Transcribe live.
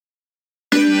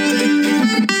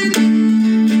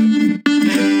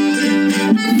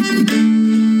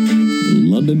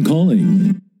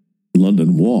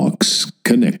Walks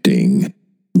Connecting.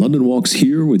 London Walks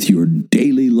here with your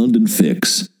daily London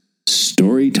fix.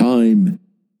 Story time,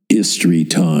 history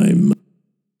time.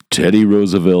 Teddy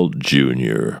Roosevelt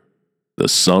Jr., the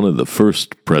son of the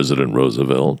first President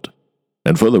Roosevelt,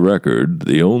 and for the record,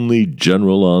 the only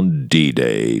general on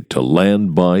D-Day to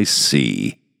land by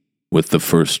sea with the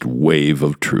first wave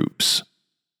of troops.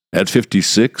 At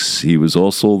 56, he was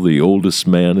also the oldest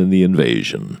man in the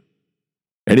invasion.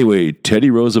 Anyway, Teddy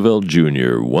Roosevelt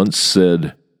Jr. once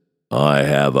said, "I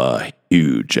have a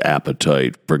huge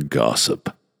appetite for gossip.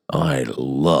 I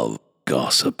love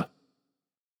gossip."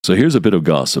 So here's a bit of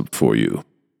gossip for you.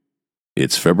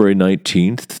 It's February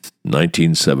 19th,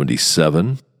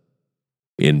 1977.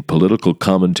 In political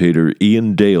commentator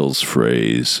Ian Dale's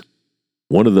phrase,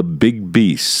 one of the big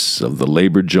beasts of the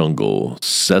labor jungle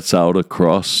sets out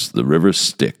across the river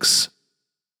Styx.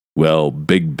 Well,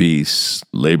 big beast,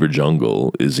 labor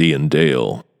jungle is Ian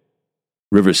Dale.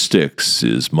 River Styx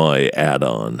is my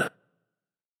add-on.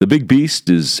 The big beast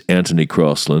is Anthony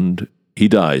Crosland. He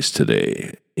dies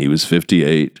today. He was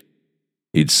 58.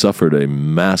 He'd suffered a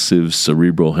massive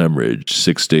cerebral hemorrhage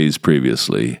 6 days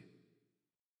previously.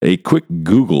 A quick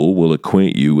Google will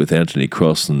acquaint you with Anthony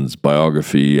Crosland's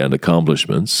biography and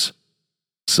accomplishments.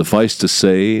 Suffice to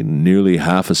say, nearly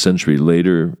half a century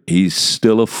later, he's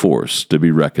still a force to be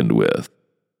reckoned with.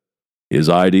 His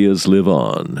ideas live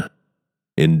on.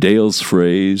 In Dale's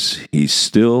phrase, he's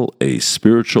still a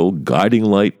spiritual guiding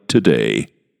light today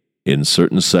in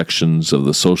certain sections of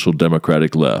the social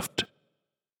democratic left.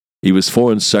 He was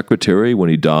Foreign Secretary when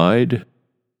he died,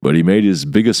 but he made his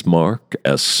biggest mark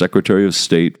as Secretary of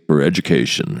State for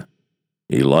Education.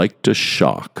 He liked to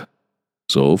shock.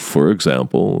 So, for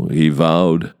example, he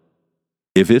vowed,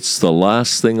 "If it's the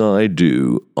last thing I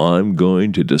do, I'm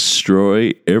going to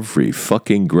destroy every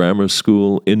fucking grammar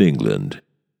school in England."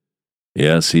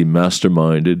 Yes, he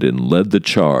masterminded and led the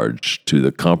charge to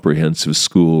the comprehensive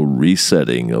school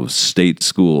resetting of state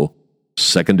school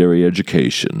secondary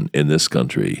education in this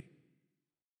country.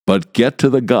 But get to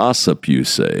the gossip, you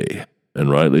say, and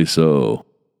rightly so.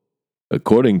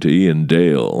 According to Ian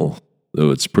Dale,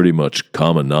 though it's pretty much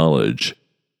common knowledge,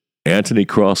 Anthony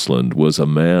Crosland was a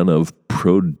man of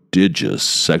prodigious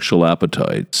sexual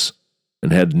appetites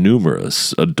and had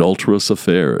numerous adulterous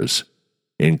affairs,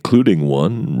 including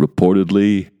one,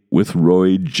 reportedly, with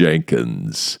Roy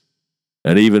Jenkins.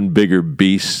 An even bigger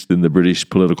beast in the British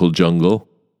political jungle,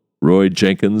 Roy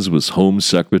Jenkins was Home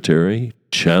Secretary,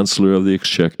 Chancellor of the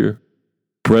Exchequer,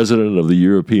 President of the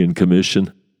European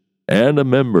Commission, and a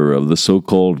member of the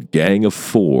so-called Gang of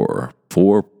Four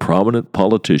prominent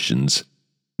politicians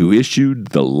who issued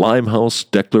the Limehouse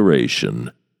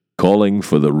Declaration calling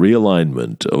for the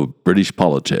realignment of British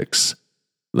politics,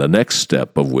 the next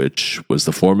step of which was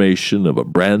the formation of a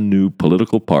brand new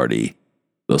political party,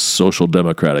 the Social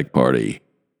Democratic Party.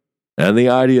 And the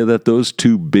idea that those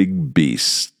two big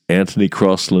beasts, Anthony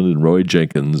Crosland and Roy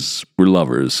Jenkins, were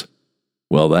lovers,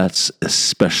 well, that's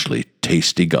especially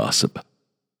tasty gossip.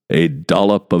 A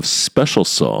dollop of special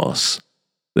sauce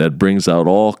that brings out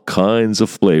all kinds of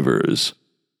flavors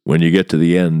when you get to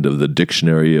the end of the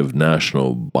Dictionary of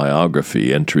National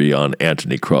Biography entry on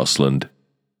Anthony Crosland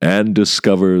and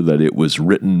discover that it was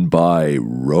written by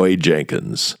Roy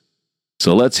Jenkins.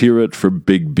 So let's hear it for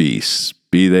big beasts,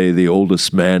 be they the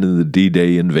oldest man in the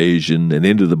D-Day invasion and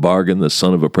into the bargain the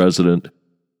son of a president,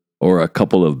 or a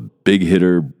couple of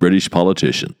big-hitter British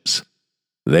politicians.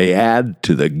 They add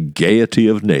to the gaiety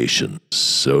of nations,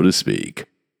 so to speak.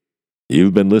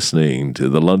 You've been listening to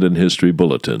the London History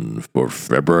Bulletin for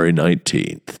February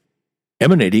 19th.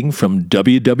 Emanating from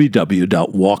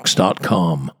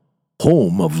www.walks.com,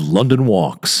 home of London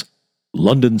Walks,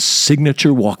 London's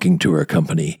signature walking tour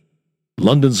company,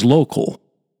 London's local,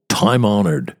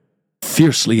 time-honored,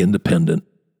 fiercely independent,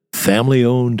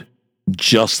 family-owned,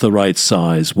 just the right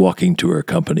size walking tour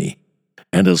company.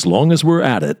 And as long as we're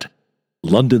at it,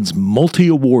 London's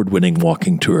multi-award-winning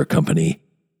walking tour company.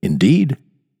 Indeed,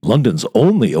 London's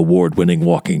only award-winning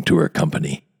walking tour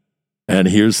company. And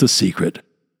here's the secret.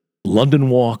 London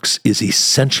Walks is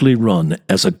essentially run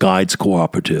as a guides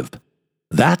cooperative.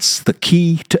 That's the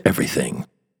key to everything.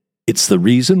 It's the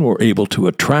reason we're able to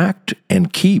attract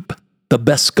and keep the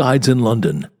best guides in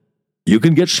London. You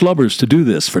can get schlubbers to do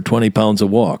this for £20 a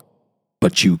walk,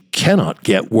 but you cannot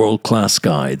get world-class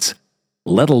guides,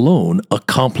 let alone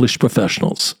accomplished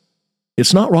professionals.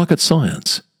 It's not rocket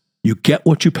science. You get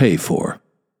what you pay for.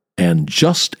 And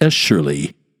just as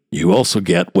surely, you also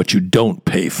get what you don't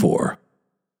pay for.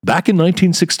 Back in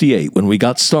 1968, when we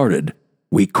got started,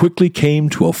 we quickly came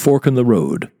to a fork in the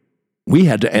road. We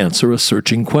had to answer a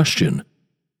searching question.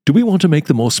 Do we want to make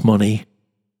the most money?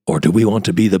 Or do we want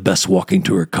to be the best walking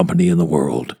tour company in the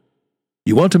world?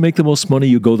 You want to make the most money,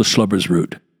 you go the Schlubbers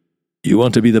route. You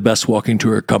want to be the best walking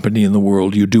tour company in the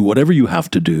world, you do whatever you have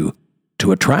to do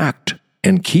to attract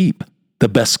and keep the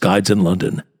best guides in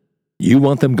London. You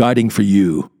want them guiding for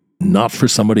you, not for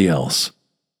somebody else.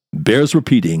 Bears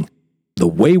repeating, the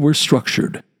way we're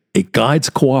structured, a guides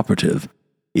cooperative,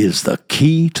 is the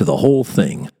key to the whole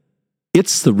thing.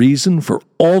 It's the reason for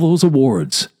all those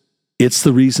awards. It's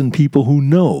the reason people who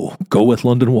know go with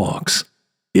London Walks.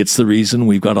 It's the reason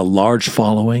we've got a large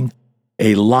following,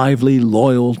 a lively,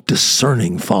 loyal,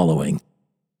 discerning following.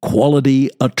 Quality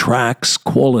attracts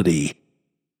quality.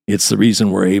 It's the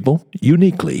reason we're able,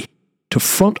 uniquely, to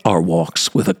front our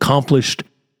walks with accomplished,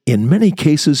 in many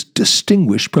cases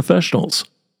distinguished professionals.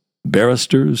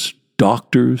 Barristers,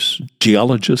 doctors,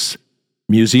 geologists,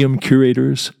 museum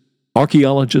curators,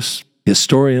 archaeologists,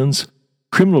 historians,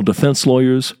 criminal defense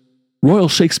lawyers, Royal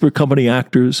Shakespeare Company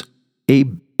actors, a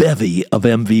bevy of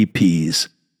MVPs,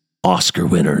 Oscar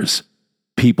winners,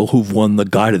 people who've won the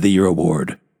Guide of the Year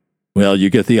award. Well, you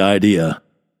get the idea.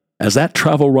 As that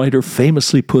travel writer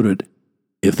famously put it,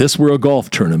 if this were a golf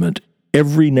tournament,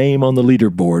 every name on the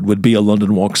leaderboard would be a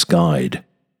London Walks guide.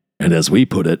 And as we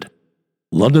put it,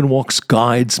 London Walks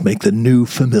guides make the new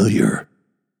familiar,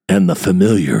 and the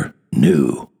familiar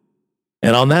new.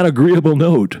 And on that agreeable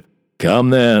note, come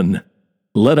then,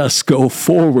 let us go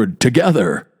forward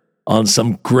together on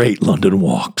some great London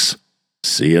walks.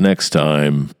 See you next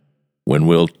time, when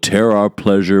we'll tear our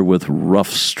pleasure with rough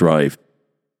strife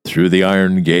through the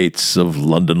iron gates of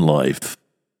London life.